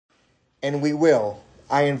and we will,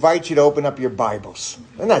 I invite you to open up your Bibles.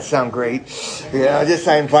 Doesn't that sound great?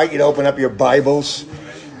 I invite you to open up your Bibles.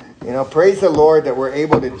 Praise the Lord that we're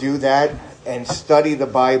able to do that and study the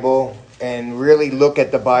Bible and really look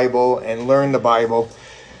at the Bible and learn the Bible,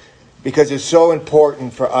 because it's so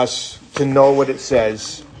important for us to know what it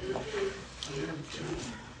says,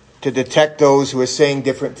 to detect those who are saying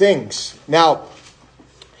different things. Now,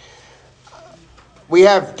 we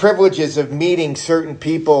have privileges of meeting certain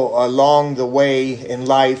people along the way in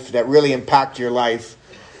life that really impact your life.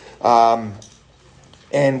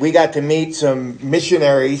 And we got to meet some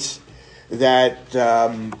missionaries that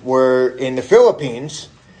were in the Philippines.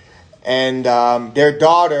 And their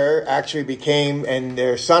daughter actually became, and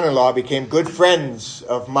their son-in-law became good friends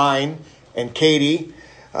of mine and Katie.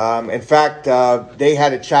 In fact, they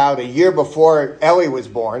had a child a year before Ellie was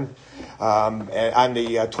born. On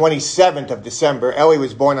the 27th of December. Ellie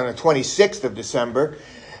was born on the 26th of December,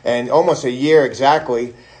 and almost a year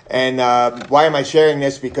exactly. And why am I sharing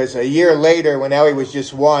this? Because a year later, when Ellie was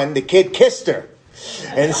just 1, the kid kissed her.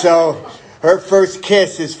 And so her first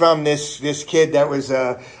kiss is from this kid that was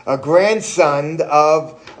a grandson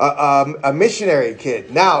of a missionary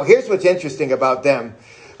kid. Now, here's what's interesting about them.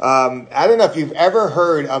 I don't know if you've ever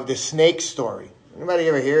heard of the snake story. Anybody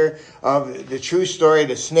ever hear of the true story,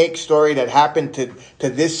 the snake story that happened to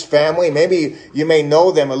this family? Maybe you may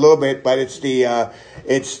know them a little bit, but it's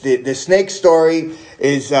the snake story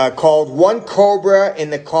is called "One Cobra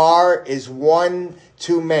in the Car is One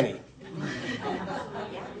Too Many."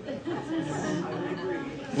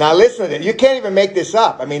 Now listen to this. You can't even make this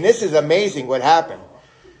up. I mean, this is amazing what happened.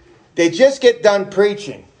 They just get done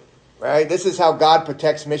preaching, right? This is how God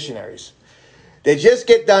protects missionaries. They just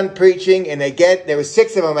get done preaching, and there were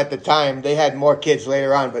 6 of them at the time. They had more kids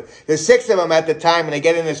later on, but there's 6 of them at the time, and they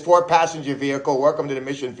get in this 4-passenger vehicle, welcome to the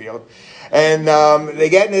mission field. And they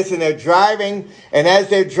get in this, and they're driving, and as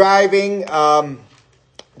they're driving,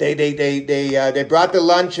 they brought the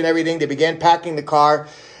lunch and everything. They began packing the car,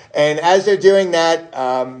 and as they're doing that,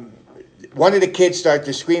 one of the kids started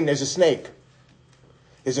to scream, "There's a snake.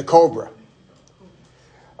 There's a cobra."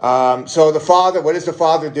 So the father, what does the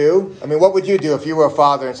father do? I mean, what would you do if you were a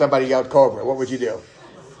father and somebody yelled cobra? What would you do?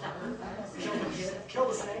 Kill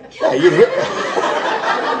the snake. Yeah,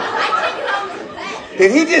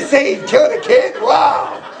 Did he just say he'd kill the kid?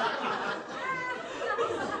 Wow.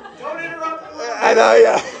 Don't interrupt. I know,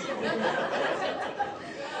 yeah.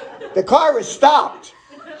 The car was stopped.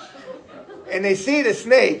 And they see the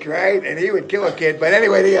snake, right? And he would kill a kid. But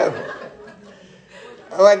anyway,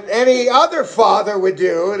 what any other father would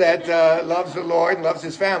do that loves the Lord and loves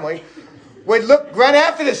his family would run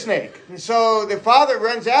after the snake. And so the father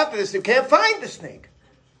runs after this. They can't find the snake.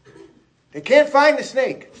 They can't find the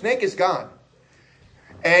snake. Snake is gone.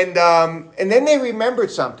 And then they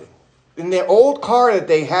remembered something. In the old car that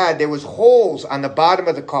they had, there was holes on the bottom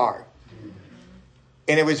of the car.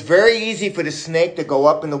 And it was very easy for the snake to go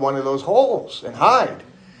up into one of those holes and hide.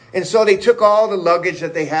 And so they took all the luggage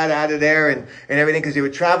that they had out of there and everything, because they were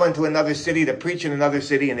traveling to another city to preach in another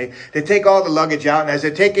city. And they take all the luggage out. And as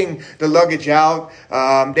they're taking the luggage out,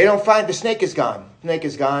 they don't find the snake is gone. Snake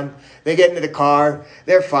is gone. They get into the car.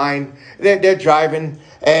 They're fine. They're driving.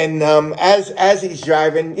 And as he's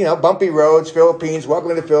driving, bumpy roads, Philippines, welcome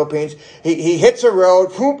to the Philippines. He hits a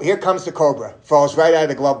road. Whoop, here comes the cobra. Falls right out of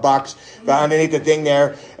the glove box underneath the thing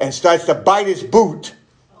there and starts to bite his boot.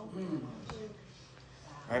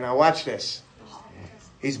 And now watch this.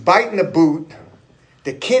 He's biting the boot.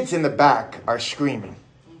 The kids in the back are screaming.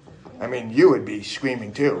 I mean, you would be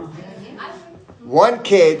screaming too. One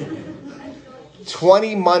kid,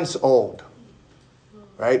 20 months old,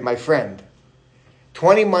 right? My friend,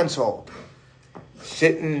 20 months old,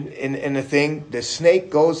 sitting in the thing. The snake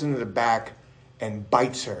goes into the back and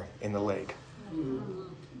bites her in the leg.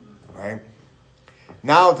 Right?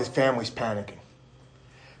 Now the family's panicking.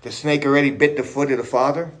 The snake already bit the foot of the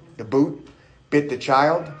father, the boot, bit the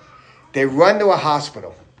child. They run to a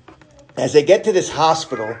hospital. As they get to this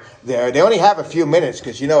hospital there, they only have a few minutes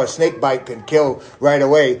because, a snake bite can kill right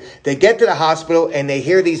away. They get to the hospital and they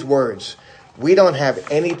hear these words. "We don't have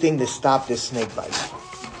anything to stop this snake bite.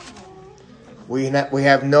 We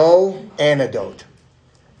have no antidote,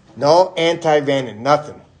 no anti-venom,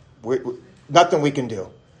 nothing. Nothing we can do."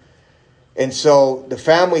 And so the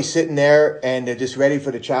family's sitting there and they're just ready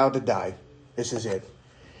for the child to die. This is it.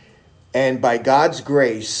 And by God's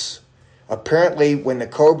grace, apparently when the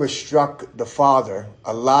cobra struck the father,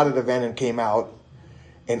 a lot of the venom came out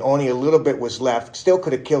and only a little bit was left. Still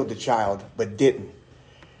could have killed the child, but didn't.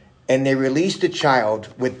 And they released the child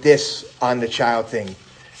with this on the child thing,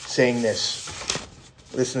 saying this.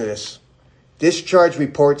 Listen to this. Discharge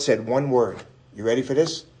report said one word. You ready for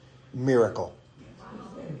this? Miracle.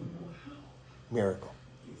 Miracle.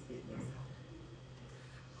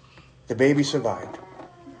 The baby survived.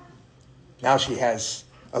 Now she has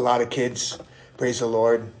a lot of kids. Praise the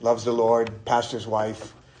Lord. Loves the Lord. Pastor's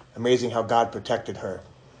wife. Amazing how God protected her.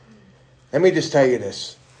 Let me just tell you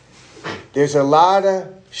this. There's a lot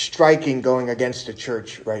of striking going against the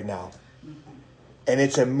church right now. And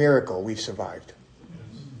it's a miracle we've survived.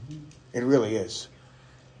 It really is.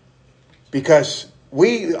 Because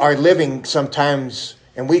we are living sometimes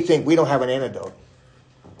and we think we don't have an antidote.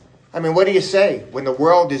 I mean, what do you say when the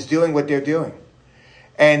world is doing what they're doing?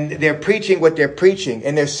 And they're preaching what they're preaching.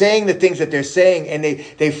 And they're saying the things that they're saying. And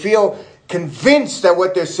they feel convinced that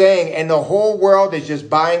what they're saying. And the whole world is just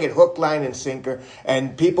buying it hook, line, and sinker.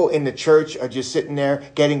 And people in the church are just sitting there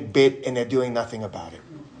getting bit and they're doing nothing about it.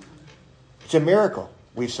 It's a miracle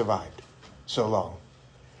we've survived so long.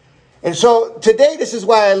 And so today, this is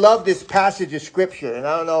why I love this passage of Scripture. And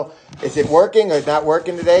I don't know, is it working or not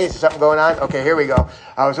working today? Is something going on? Okay, here we go.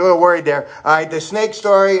 I was a little worried there. All right, the snake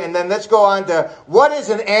story. And then let's go on to what is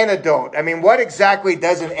an antidote? I mean, what exactly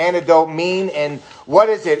does an antidote mean? And what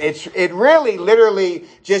is it? It really, literally,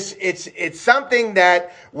 just, it's something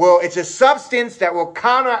that it's a substance that will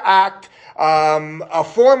counteract a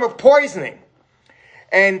form of poisoning.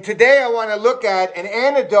 And today I want to look at an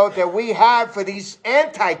antidote that we have for these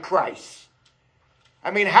antichrists.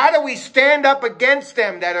 I mean, how do we stand up against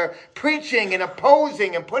them that are preaching and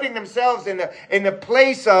opposing and putting themselves in the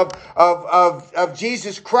place of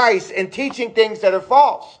Jesus Christ and teaching things that are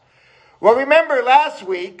false? Well, remember last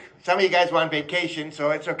week, some of you guys were on vacation,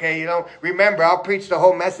 so it's okay. You don't remember. I'll preach the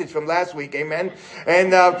whole message from last week. Amen.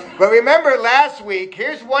 And but remember last week,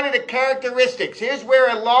 here's one of the characteristics. Here's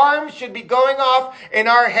where alarms should be going off in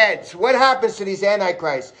our heads. What happens to these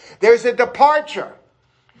antichrists? There's a departure.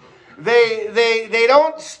 They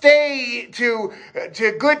don't stay to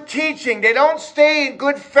good teaching. They don't stay in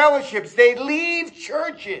good fellowships. They leave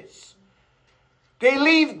churches. They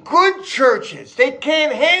leave good churches. They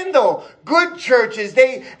can't handle good churches.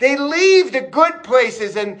 They leave the good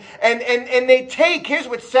places and they take, here's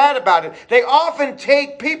what's sad about it. They often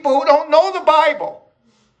take people who don't know the Bible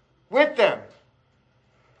with them.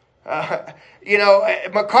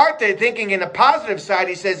 MacArthur, thinking in the positive side,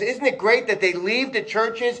 he says, isn't it great that they leave the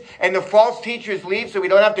churches and the false teachers leave so we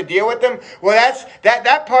don't have to deal with them? Well,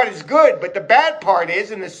 that part is good. But the bad part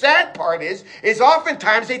is, and the sad part is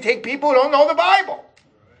oftentimes they take people who don't know the Bible.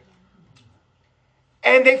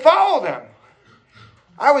 And they follow them.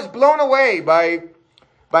 I was blown away by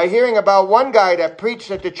hearing about one guy that preached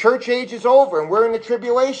that the church age is over and we're in the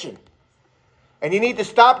tribulation. And you need to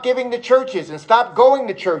stop giving to churches and stop going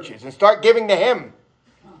to churches and start giving to him.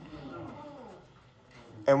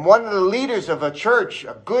 And one of the leaders of a church,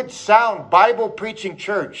 a good, sound, Bible-preaching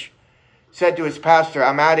church, said to his pastor,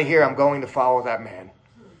 I'm out of here. I'm going to follow that man.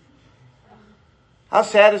 How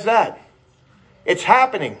sad is that? It's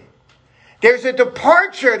happening. There's a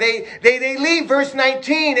departure. They leave, verse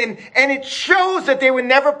 19, and it shows that they were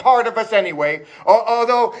never part of us anyway.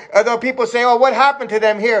 Although people say, oh, what happened to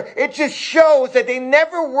them here? It just shows that they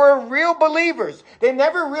never were real believers. They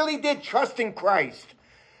never really did trust in Christ.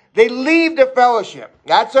 They leave the fellowship.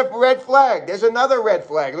 That's a red flag. There's another red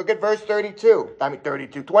flag. Look at verse 22.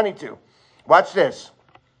 22. Watch this.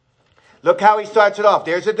 Look how he starts it off.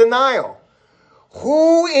 There's a denial.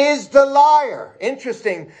 Who is the liar?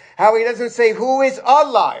 Interesting how he doesn't say who is a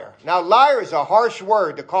liar. Now, liar is a harsh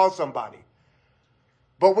word to call somebody.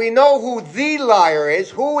 But we know who the liar is.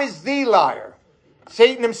 Who is the liar?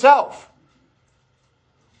 Satan himself.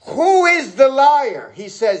 Who is the liar? He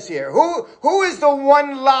says here. Who is the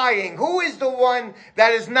one lying? Who is the one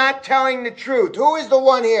that is not telling the truth? Who is the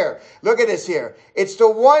one here? Look at this here. It's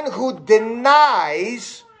the one who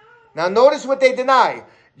denies. Now, notice what they deny.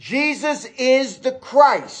 Jesus is the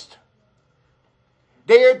Christ.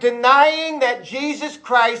 They are denying that Jesus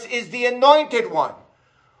Christ is the anointed one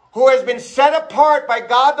who has been set apart by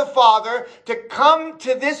God the Father to come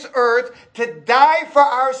to this earth to die for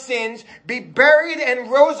our sins, be buried and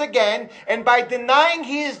rose again. And by denying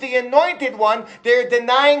he is the anointed one, they're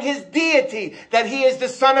denying his deity, that he is the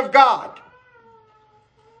Son of God.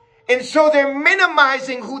 And so they're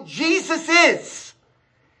minimizing who Jesus is.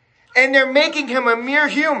 And they're making him a mere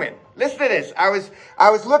human. Listen to this. I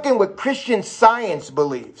was looking what Christian Science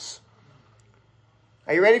believes.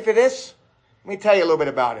 Are you ready for this? Let me tell you a little bit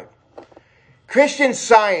about it. Christian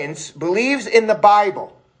Science believes in the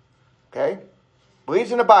Bible. Okay?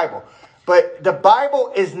 Believes in the Bible. But the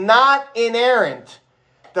Bible is not inerrant.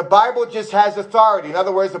 The Bible just has authority. In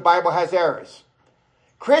other words, the Bible has errors.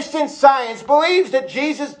 Christian Science believes that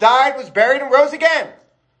Jesus died, was buried, and rose again.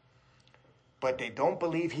 But they don't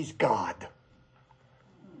believe he's God.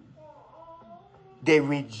 They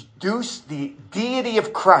reduced the deity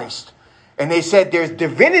of Christ. And they said there's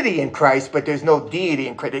divinity in Christ, but there's no deity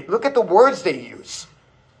in Christ. Look at the words they use.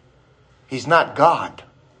 He's not God.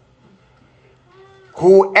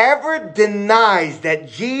 Whoever denies that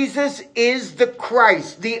Jesus is the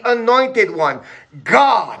Christ, the anointed one,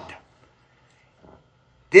 God,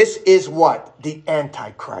 this is what? The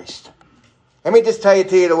Antichrist. Let me just tell you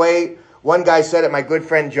the way one guy said it, my good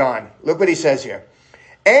friend John. Look what he says here.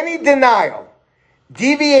 Any denial,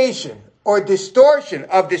 deviation, or distortion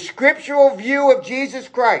of the scriptural view of Jesus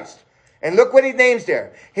Christ, and look what he names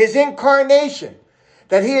there, his incarnation,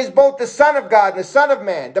 that he is both the Son of God and the Son of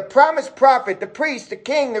Man, the promised prophet, the priest, the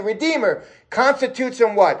king, the Redeemer, constitutes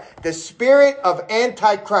him what? The spirit of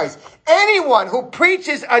Antichrist. Anyone who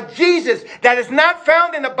preaches a Jesus that is not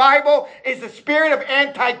found in the Bible is the spirit of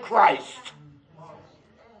Antichrist.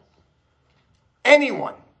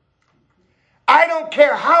 Anyone. I don't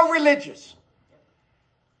care how religious.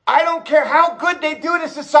 I don't care how good they do to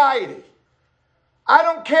society. I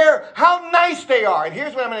don't care how nice they are. And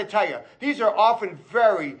here's what I'm going to tell you. These are often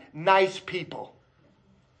very nice people.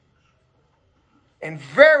 And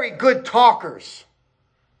very good talkers.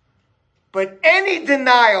 But any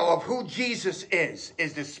denial of who Jesus is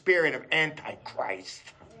the spirit of Antichrist.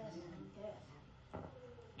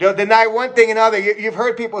 They'll deny one thing and another. You've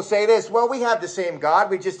heard people say this. Well, we have the same God.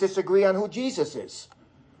 We just disagree on who Jesus is.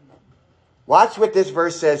 Watch what this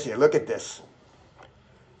verse says here. Look at this.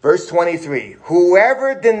 Verse 23.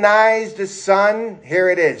 Whoever denies the Son, here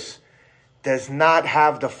it is, does not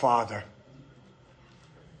have the Father.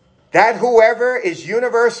 That whoever is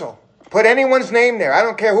universal. Put anyone's name there. I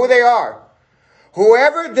don't care who they are.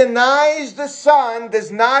 Whoever denies the Son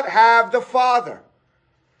does not have the Father.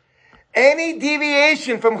 Any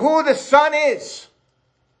deviation from who the Son is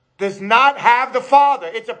does not have the Father.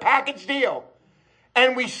 It's a package deal.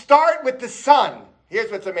 And we start with the Son. Here's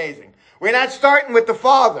what's amazing. We're not starting with the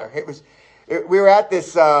Father. We were at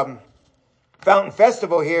this fountain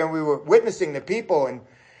festival here, and we were witnessing the people. And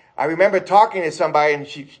I remember talking to somebody, and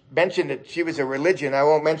she mentioned that she was a religion. I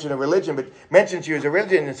won't mention a religion, but mentioned she was a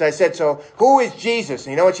religion. And so I said, so who is Jesus?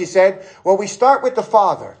 And you know what she said? Well, we start with the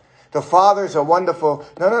Father. The Father is a wonderful...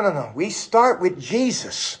 No. We start with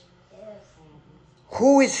Jesus.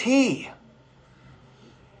 Who is he?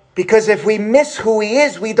 Because if we miss who he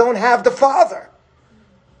is, we don't have the Father.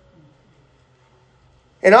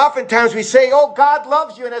 And oftentimes we say, oh, God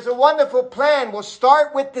loves you and has a wonderful plan. We'll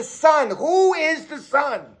start with the Son. Who is the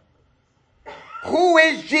Son? Who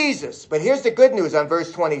is Jesus? But here's the good news on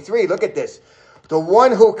verse 23. Look at this. The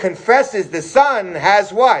one who confesses the Son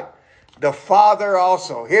has what? The Father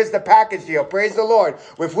also. Here's the package deal. Praise the Lord.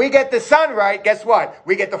 If we get the Son right, guess what?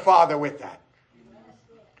 We get the Father with that.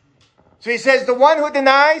 So he says, the one who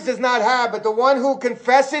denies does not have, but the one who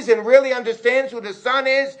confesses and really understands who the Son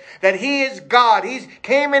is, that he is God. He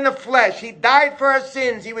came in the flesh. He died for our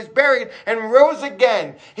sins. He was buried and rose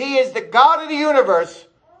again. He is the God of the universe,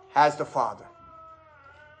 has the Father.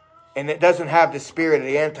 And it doesn't have the spirit of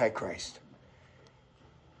the Antichrist.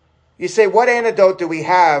 You say, what antidote do we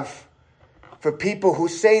have for people who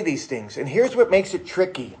say these things? And here's what makes it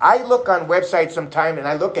tricky. I look on websites sometimes and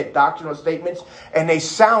I look at doctrinal statements and they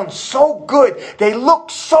sound so good. They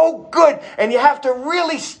look so good. And you have to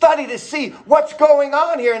really study to see what's going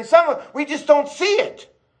on here. And some of we just don't see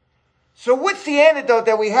it. So what's the antidote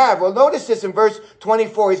that we have? Well, notice this in verse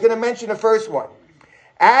 24. He's going to mention the first one.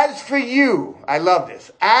 As for you, I love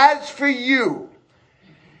this. As for you,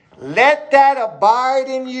 let that abide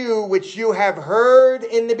in you which you have heard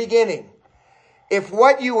in the beginning. If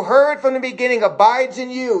what you heard from the beginning abides in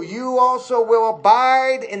you, you also will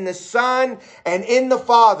abide in the Son and in the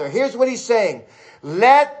Father. Here's what he's saying.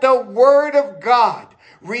 Let the word of God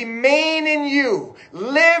remain in you,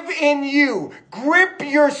 live in you, grip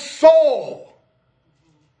your soul.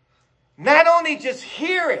 Not only just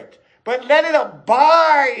hear it, but let it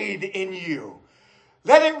abide in you.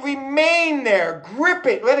 Let it remain there. Grip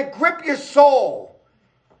it. Let it grip your soul.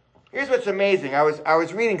 Here's what's amazing. I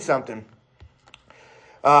was reading something.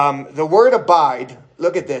 The word abide,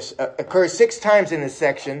 look at this, occurs 6 times in this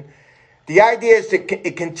section. The idea is to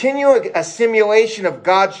continue a simulation of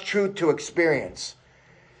God's truth to experience.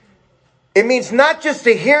 It means not just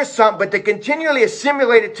to hear something, but to continually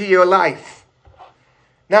assimilate it to your life.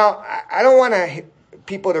 Now, I don't want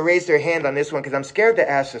people to raise their hand on this one because I'm scared to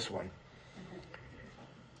ask this one.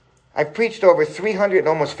 I've preached over 300 and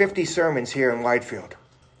almost 50 sermons here in Whitefield.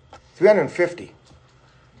 350.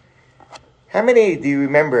 How many do you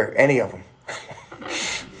remember any of them?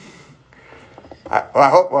 I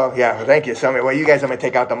hope, yeah, thank you. Well, you guys, I'm going to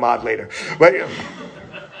take out the mod later. But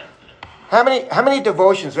how many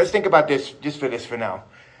devotions, let's think about this, just for this for now.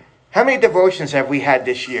 How many devotions have we had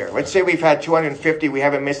this year? Let's say we've had 250. We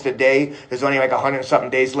haven't missed a day. There's only like 100 something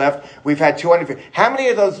days left. We've had 250. How many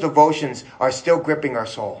of those devotions are still gripping our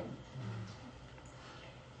soul?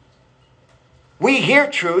 We hear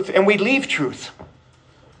truth and we leave truth.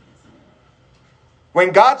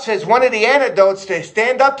 When God says one of the antidotes to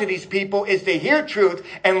stand up to these people is to hear truth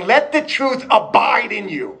and let the truth abide in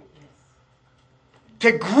you.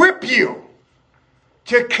 To grip you.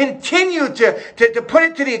 To continue to put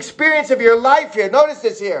it to the experience of your life here. Notice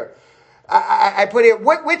this here. I put here,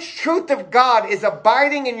 which truth of God is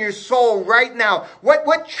abiding in your soul right now?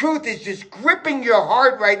 What truth is just gripping your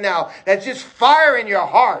heart right now? That's just fire in your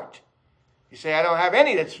heart. You say, I don't have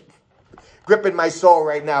any that's gripping my soul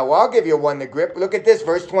right now. Well, I'll give you one to grip. Look at this,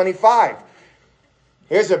 verse 25.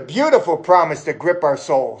 Here's a beautiful promise to grip our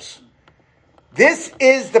souls. This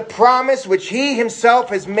is the promise which he himself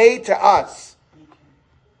has made to us.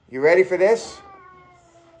 You ready for this?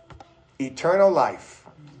 Eternal life.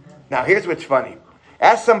 Now, here's what's funny.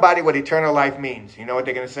 Ask somebody what eternal life means. You know what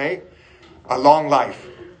they're going to say? A long life.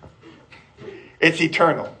 It's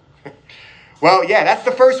eternal. Well, yeah, that's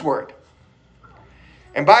the first word.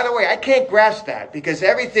 And by the way, I can't grasp that because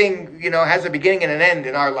everything, has a beginning and an end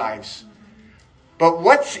in our lives. But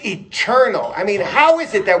what's eternal? I mean, how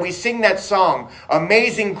is it that we sing that song,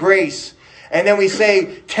 Amazing Grace, and then we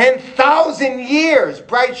say 10,000 years,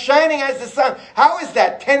 bright shining as the sun? How is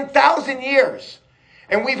that 10,000 years?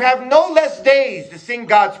 And we have no less days to sing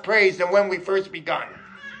God's praise than when we first begun.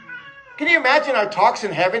 Can you imagine our talks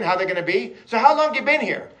in heaven, how they're going to be? So how long have you been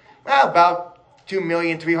here? Well, about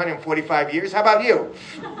 2,345,000 years. How about you?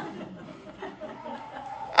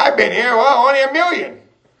 I've been here, only 1 million.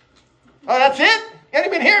 Oh, that's it? You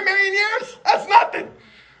ain't been here 1 million years? That's nothing.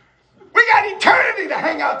 We got eternity to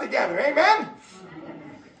hang out together, amen?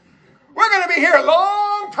 We're going to be here a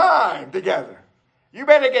long time together. You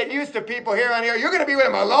better get used to people here on here. You're going to be with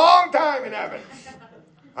them a long time in heaven.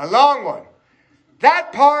 A long one.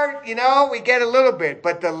 That part, we get a little bit,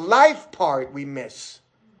 but the life part we miss.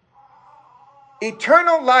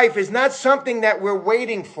 Eternal life is not something that we're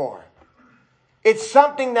waiting for. It's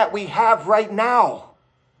something that we have right now.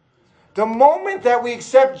 The moment that we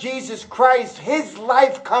accept Jesus Christ, his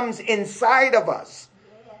life comes inside of us.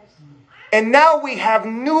 And now we have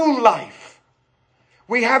new life.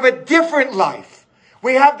 We have a different life.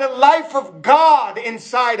 We have the life of God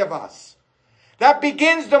inside of us. That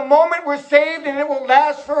begins the moment we're saved and it will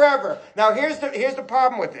last forever. Now here's the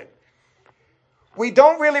problem with it. We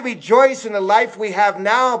don't really rejoice in the life we have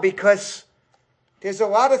now because there's a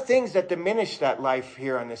lot of things that diminish that life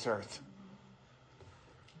here on this earth.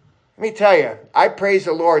 Let me tell you, I praise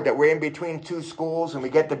the Lord that we're in between two schools and we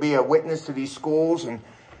get to be a witness to these schools.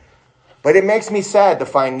 But it makes me sad to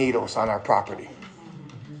find needles on our property.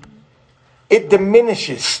 It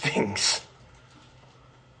diminishes things.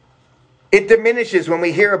 It diminishes when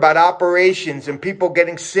we hear about operations and people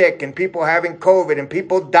getting sick and people having COVID and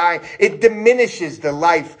people dying. It diminishes the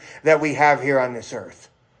life that we have here on this earth.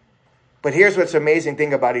 But here's what's the amazing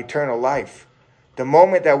thing about eternal life. The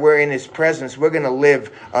moment that we're in his presence, we're going to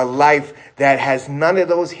live a life that has none of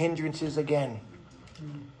those hindrances again.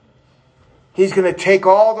 He's going to take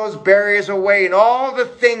all those barriers away, and all the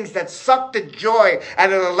things that suck the joy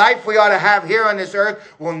out of the life we ought to have here on this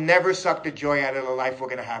earth will never suck the joy out of the life we're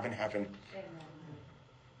going to have in heaven.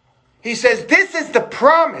 He says, this is the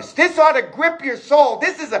promise. This ought to grip your soul.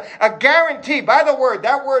 This is a guarantee. By the word,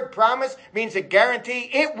 that word promise means a guarantee.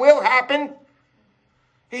 It will happen.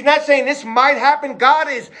 He's not saying this might happen. God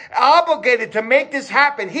is obligated to make this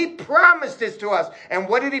happen. He promised this to us. And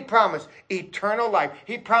what did he promise? Eternal life.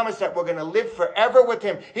 He promised that we're going to live forever with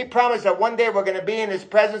him. He promised that one day we're going to be in his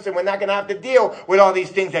presence and we're not going to have to deal with all these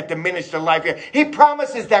things that diminish the life here. He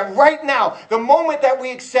promises that right now, the moment that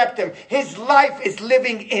we accept him, his life is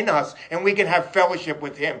living in us and we can have fellowship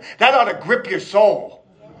with him. That ought to grip your soul.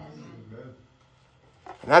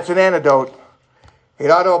 And that's an antidote. It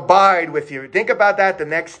ought to abide with you. Think about that the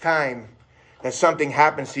next time that something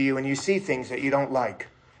happens to you and you see things that you don't like.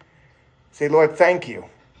 Say, Lord, thank you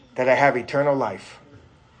that I have eternal life.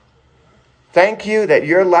 Thank you that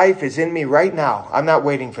your life is in me right now. I'm not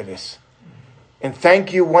waiting for this. And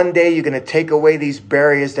thank you, one day you're going to take away these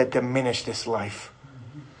barriers that diminish this life.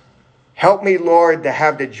 Help me, Lord, to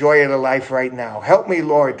have the joy of the life right now. Help me,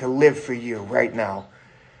 Lord, to live for you right now.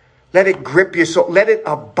 Let it grip your soul. Let it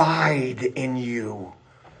abide in you.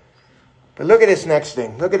 But look at this next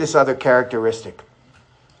thing. Look at this other characteristic.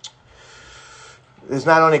 There's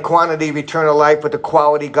not only quantity of eternal life, but the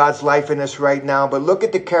quality of God's life in us right now. But look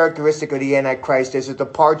at the characteristic of the Antichrist. There's a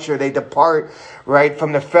departure. They depart, right,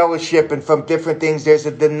 from the fellowship and from different things. There's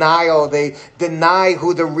a denial. They deny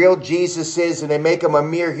who the real Jesus is, and they make him a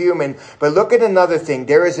mere human. But look at another thing.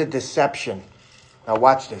 There is a deception. Now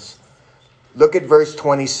watch this. Look at verse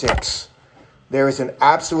 26. There is an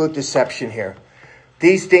absolute deception here.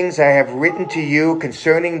 These things I have written to you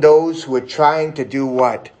concerning those who are trying to do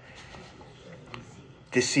what?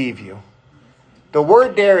 Deceive you. The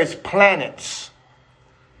word there is planets.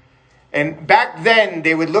 And back then,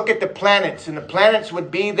 they would look at the planets, and the planets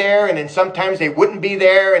would be there, and then sometimes they wouldn't be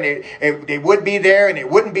there, and they would be there, and they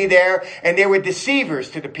wouldn't be there, and they were deceivers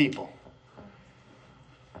to the people.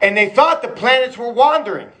 And they thought the planets were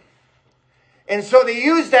wandering. And so they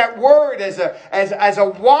use that word as a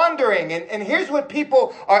wandering. And here's what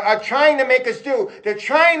people are trying to make us do. They're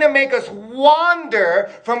trying to make us wander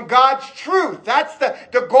from God's truth. That's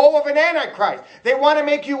the goal of an Antichrist. They want to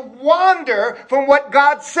make you wander from what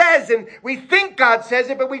God says. And we think God says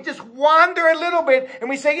it, but we just wander a little bit. And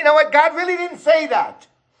we say, you know what? God really didn't say that.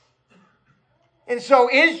 And so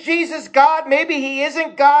is Jesus God? Maybe he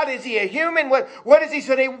isn't God. Is he a human? What is he?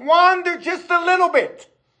 So they wander just a little bit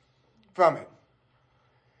from it.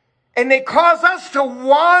 And they cause us to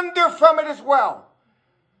wander from it as well.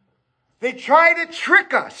 They try to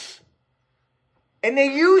trick us. And they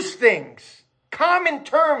use things, common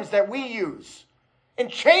terms that we use, and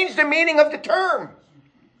change the meaning of the term.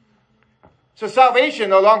 So salvation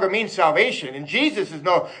no longer means salvation. And Jesus is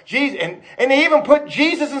no Jesus. And they even put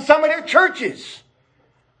Jesus in some of their churches.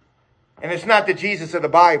 And it's not the Jesus of the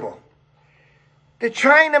Bible. They're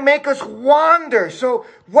trying to make us wander. So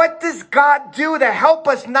what does God do to help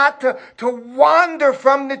us not to wander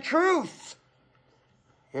from the truth?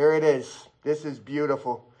 Here it is. This is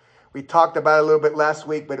beautiful. We talked about it a little bit last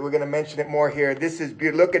week, but we're going to mention it more here. This is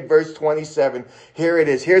beautiful. Look at verse 27. Here it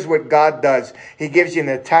is. Here's what God does. He gives you an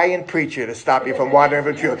Italian preacher to stop you from wandering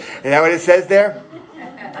from the truth. Is that what it says there?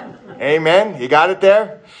 Amen. You got it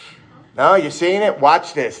there? No, you're seeing it?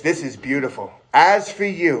 Watch this. This is beautiful. As for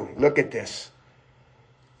you, look at this.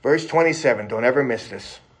 Verse 27, don't ever miss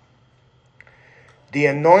this. The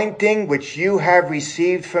anointing which you have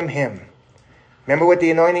received from him. Remember what the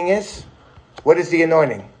anointing is? What is the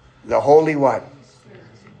anointing? The Holy what?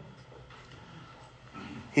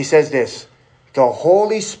 He says this. The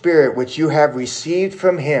Holy Spirit which you have received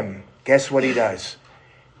from him. Guess what he does?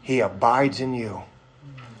 He abides in you.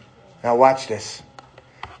 Now watch this.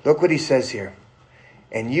 Look what he says here.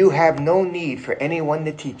 And you have no need for anyone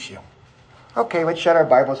to teach you. Okay, let's shut our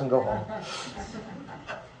Bibles and go home.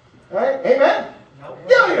 All right? Amen? You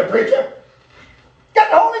don't need a preacher.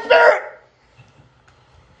 Got the Holy Spirit.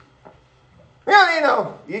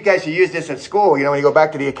 You guys should use this at school. When you go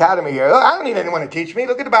back to the academy here. I don't need anyone to teach me.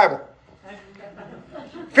 Look at the Bible.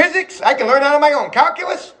 Physics, I can learn that on my own.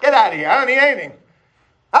 Calculus, get out of here. I don't need anything.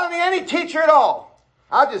 I don't need any teacher at all.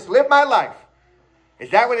 I'll just live my life. Is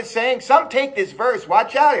that what it's saying? Some take this verse.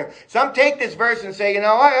 Watch out here. Some take this verse and say,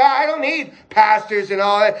 I don't need pastors and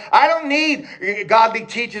all that. I don't need godly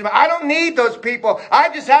teachers. I don't need those people. I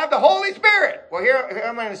just have the Holy Spirit. Well, here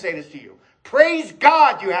I'm going to say this to you. Praise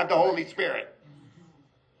God you have the Holy Spirit.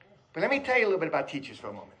 But let me tell you a little bit about teachers for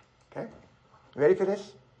a moment. Okay? Ready for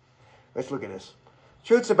this? Let's look at this.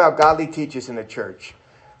 Truths about godly teachers in the church.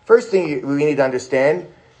 First thing we need to understand,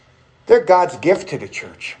 they're God's gift to the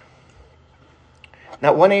church.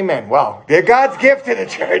 Not one amen. Wow. They're God's gift to the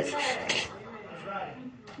church.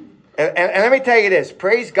 And let me tell you this.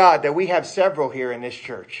 Praise God that we have several here in this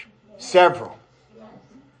church. Several.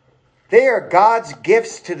 They are God's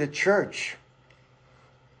gifts to the church.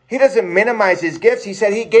 He doesn't minimize his gifts. He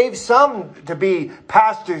said he gave some to be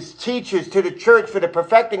pastors, teachers to the church for the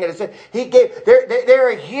perfecting of the.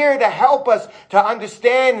 They're here to help us to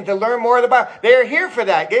understand and to learn more about. They're here for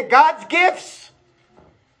that. They're God's gifts.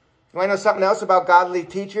 You want to know something else about godly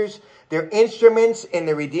teachers? They're instruments in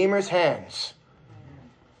the Redeemer's hands.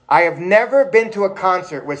 I have never been to a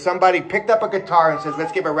concert where somebody picked up a guitar and says,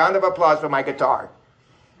 let's give a round of applause for my guitar.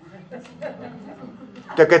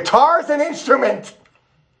 The guitar is an instrument.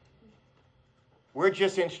 We're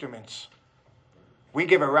just instruments. We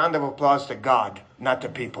give a round of applause to God, not to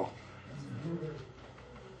people.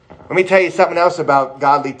 Let me tell you something else about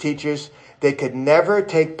godly teachers. They could never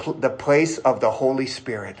take the place of the Holy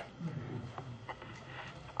Spirit.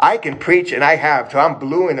 I can preach, and I have, till I'm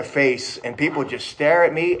blue in the face, and people just stare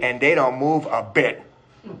at me, and they don't move a bit.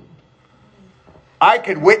 I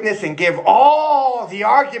could witness and give all the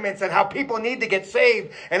arguments on how people need to get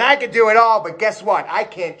saved, and I could do it all, but guess what? I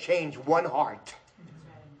can't change one heart.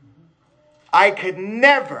 I could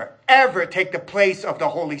never, ever take the place of the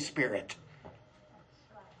Holy Spirit.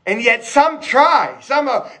 And yet some try. Some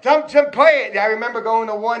play it. I remember going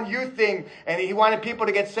to one youth thing, and he wanted people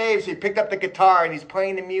to get saved, so he picked up the guitar, and he's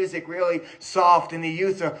playing the music really soft, and the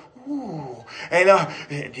youth are, ooh. And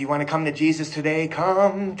do you want to come to Jesus today?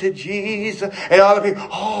 Come to Jesus. And all the people,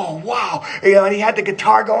 oh, wow. And he had the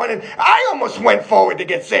guitar going, and I almost went forward to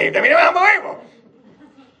get saved. I mean, unbelievable.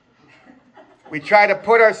 We try to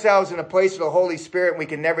put ourselves in a place of the Holy Spirit, and we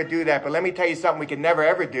can never do that. But let me tell you something we can never,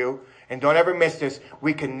 ever do. And don't ever miss this.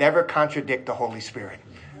 We can never contradict the Holy Spirit.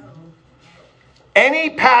 Any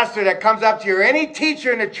pastor that comes up to you or any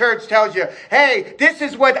teacher in the church tells you, hey, this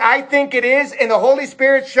is what I think it is, and the Holy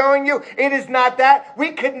Spirit's showing you it is not that.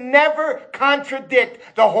 We could never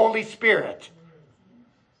contradict the Holy Spirit.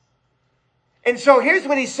 And so here's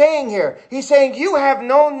what he's saying here. He's saying you have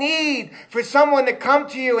no need for someone to come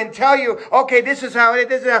to you and tell you, okay, this is how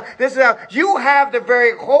it is, this is how. You have the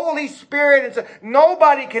very Holy Spirit. And so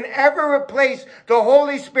nobody can ever replace the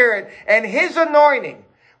Holy Spirit. And his anointing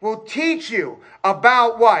will teach you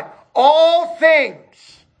about what? All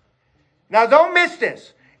things. Now don't miss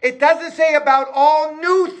this. It doesn't say about all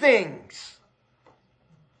new things.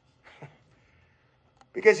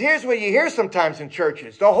 Because here's what you hear sometimes in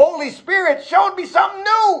churches. The Holy Spirit showed me something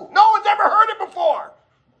new. No one's ever heard it before.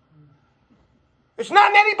 It's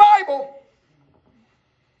not in any Bible.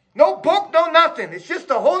 No book, no nothing. It's just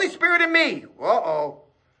the Holy Spirit in me. Uh-oh.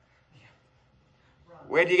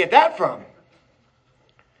 Where do you get that from?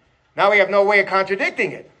 Now we have no way of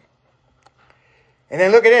contradicting it. And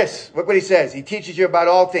then look at this. Look what he says. He teaches you about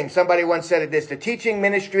all things. Somebody once said it this. The teaching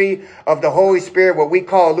ministry of the Holy Spirit, what we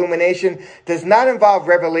call illumination, does not involve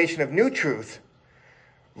revelation of new truth.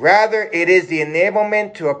 Rather, it is the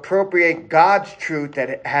enablement to appropriate God's truth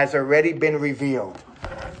that has already been revealed.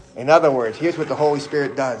 In other words, here's what the Holy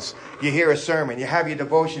Spirit does. You hear a sermon, you have your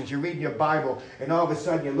devotions, you read your Bible, and all of a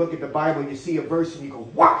sudden you look at the Bible, you see a verse, and you go,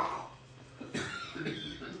 wow!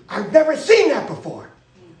 I've never seen that before.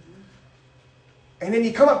 And then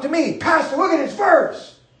you come up to me, Pastor, look at this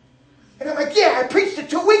verse. And I'm like, yeah, I preached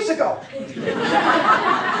it 2 weeks ago.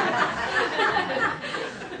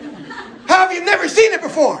 How have you never seen it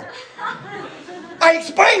before? I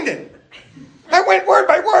explained it. I went word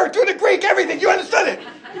by word through the Greek, everything. You understood it.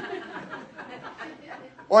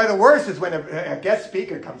 Or the worst is when a guest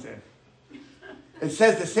speaker comes in. It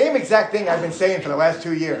says the same exact thing I've been saying for the last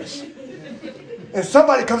 2 years. And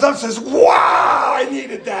somebody comes up and says, wow, I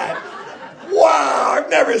needed that. Wow, I've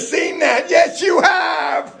never seen that. Yes, you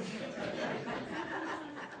have.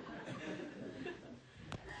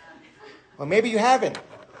 Well, maybe you haven't.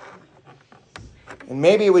 And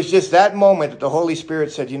maybe it was just that moment that the Holy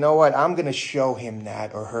Spirit said, you know what? I'm going to show him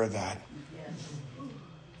that or her that.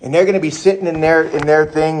 And they're going to be sitting in their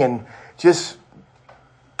thing and just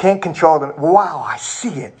can't control them. Wow, I see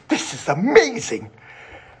it. This is amazing.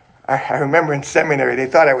 I remember in seminary, they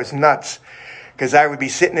thought I was nuts. Because I would be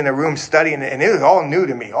sitting in a room studying it, and it was all new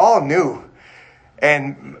to me, all new.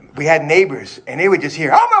 And we had neighbors, and they would just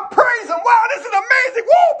hear, I'm going to praise him. Wow, this is amazing.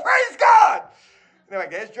 Woo, praise God. And they're like,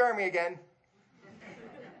 there's Jeremy again.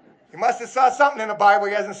 He must have saw something in the Bible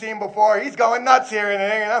he hasn't seen before. He's going nuts here.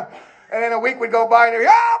 And then a week would go by, and they're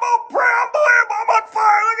like, I'm going to pray, unbelievable, I'm on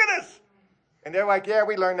fire, look at this. And they're like, yeah,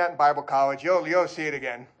 we learned that in Bible college. You'll see it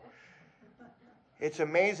again. It's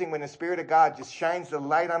amazing when the Spirit of God just shines the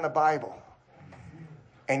light on the Bible.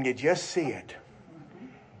 And you just see it.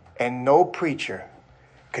 And no preacher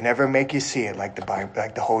can ever make you see it like the Bible,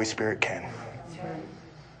 like the Holy Spirit can.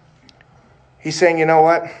 He's saying, you know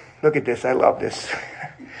what? Look at this. I love this.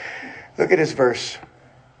 Look at this verse.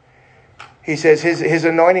 He says, his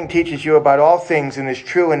anointing teaches you about all things and is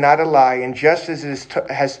true and not a lie. And just as it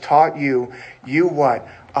has taught you, you what?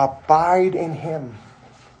 Abide in him.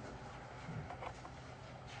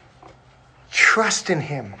 Trust in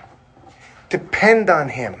him. Depend on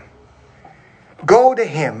him. Go to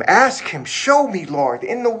him. Ask him. Show me, Lord,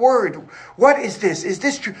 in the word. What is this? Is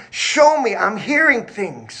this true? Show me. I'm hearing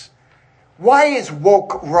things. Why is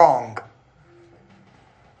woke wrong?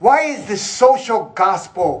 Why is the social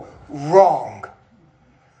gospel wrong?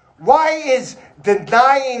 Why is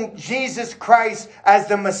denying Jesus Christ as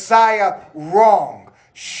the Messiah wrong?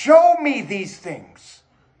 Show me these things.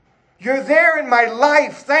 You're there in my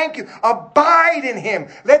life. Thank you. Abide in him.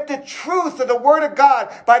 Let the truth of the word of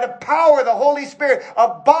God, by the power of the Holy Spirit,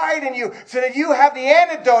 abide in you so that you have the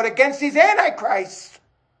antidote against these antichrists.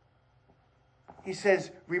 He says,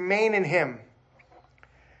 remain in him.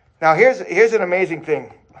 Now, here's an amazing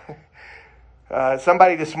thing.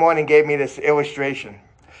 Somebody this morning gave me this illustration.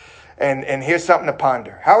 And here's something to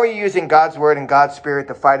ponder. How are you using God's word and God's spirit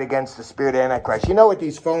to fight against the spirit of Antichrist? You know, with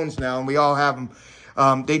these phones now, and we all have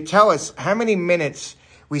them, they tell us how many minutes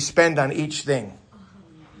we spend on each thing.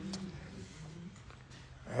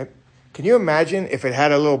 Right? Can you imagine if it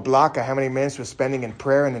had a little block of how many minutes we're spending in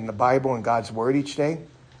prayer and in the Bible and God's word each day?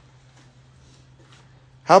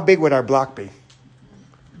 How big would our block be?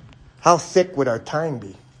 How thick would our time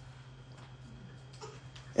be?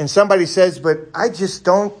 And somebody says, but I just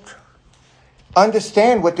don't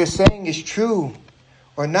understand what they're saying is true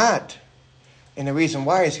or not. And the reason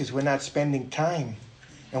why is because we're not spending time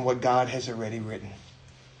in what God has already written.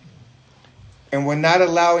 And we're not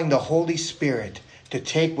allowing the Holy Spirit to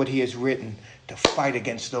take what he has written to fight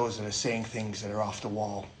against those that are saying things that are off the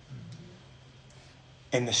wall.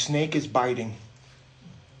 And the snake is biting.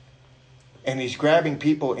 And he's grabbing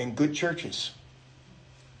people in good churches.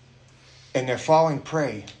 And they're falling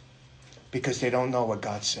prey because they don't know what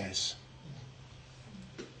God says.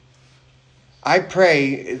 I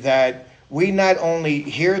pray that we not only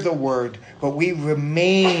hear the word, but we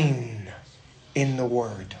remain in the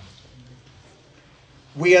word.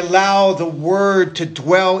 We allow the word to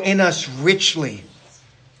dwell in us richly.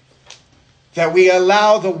 That we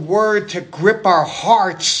allow the word to grip our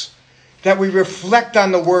hearts. That we reflect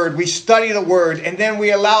on the word, we study the word, and then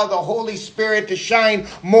we allow the Holy Spirit to shine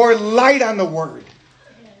more light on the word.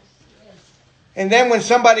 And then when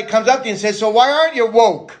somebody comes up to you and says, so why aren't you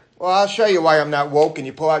woke? Well, I'll show you why I'm not woke. And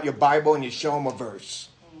you pull out your Bible and you show them a verse.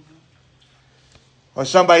 Or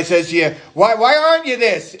somebody says to you, why aren't you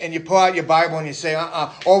this? And you pull out your Bible and you say,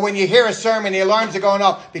 Or when you hear a sermon, the alarms are going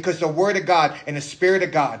off because the Word of God and the Spirit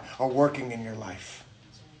of God are working in your life.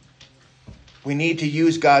 We need to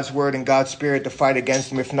use God's Word and God's Spirit to fight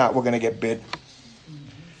against them. If not, we're going to get bit.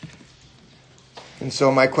 And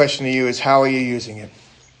so my question to you is, how are you using it?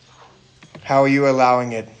 How are you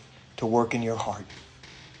allowing it to work in your heart?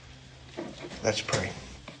 Let's pray.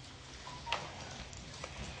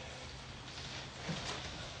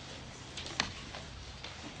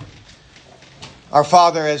 Our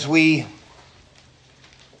Father, as we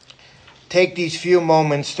take these few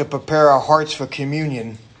moments to prepare our hearts for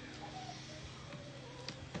communion,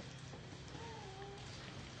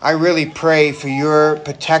 I really pray for your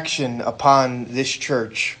protection upon this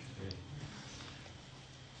church.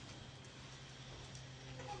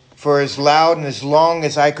 For as loud and as long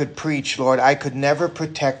as I could preach, Lord, I could never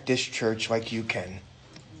protect this church like you can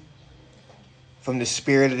from the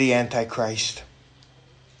spirit of the Antichrist.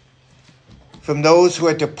 From those who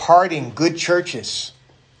are departing good churches.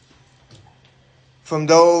 From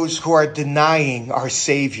those who are denying our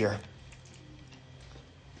Savior.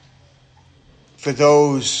 For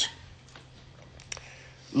those,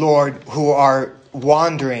 Lord, who are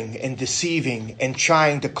wandering and deceiving and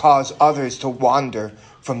trying to cause others to wander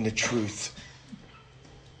from the truth.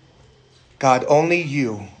 God, only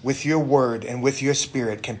you, with your word and with your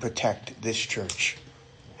spirit, can protect this church.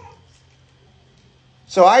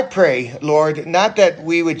 So I pray, Lord, not that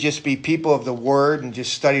we would just be people of the word and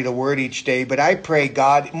just study the word each day, but I pray,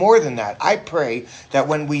 God, more than that. I pray that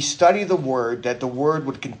when we study the word, that the word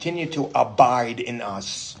would continue to abide in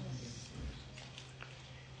us.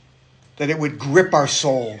 That it would grip our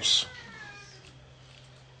souls.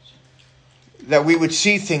 That we would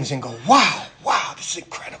see things and go, wow, this is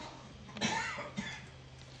incredible.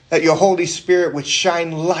 That your Holy Spirit would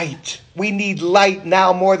shine light. We need light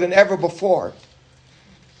now more than ever before.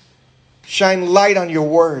 Shine light on your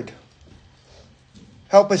word.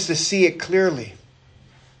 Help us to see it clearly,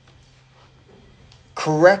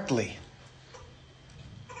 correctly.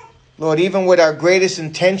 Lord, even with our greatest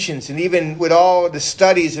intentions and even with all the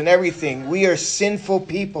studies and everything, we are sinful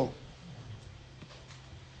people.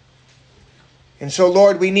 And so,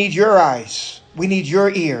 Lord, we need your eyes. We need your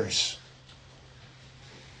ears.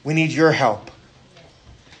 We need your help.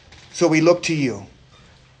 So we look to you.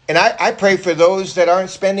 And I pray for those that aren't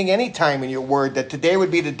spending any time in your word, that today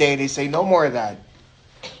would be the day they say, no more of that.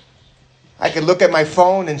 I can look at my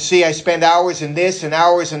phone and see I spend hours in this and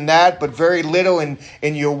hours in that, but very little in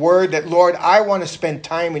your word. That, Lord, I want to spend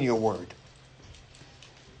time in your word.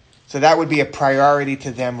 So that would be a priority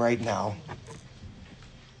to them right now.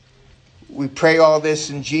 We pray all this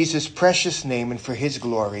in Jesus' precious name and for his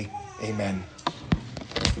glory. Amen.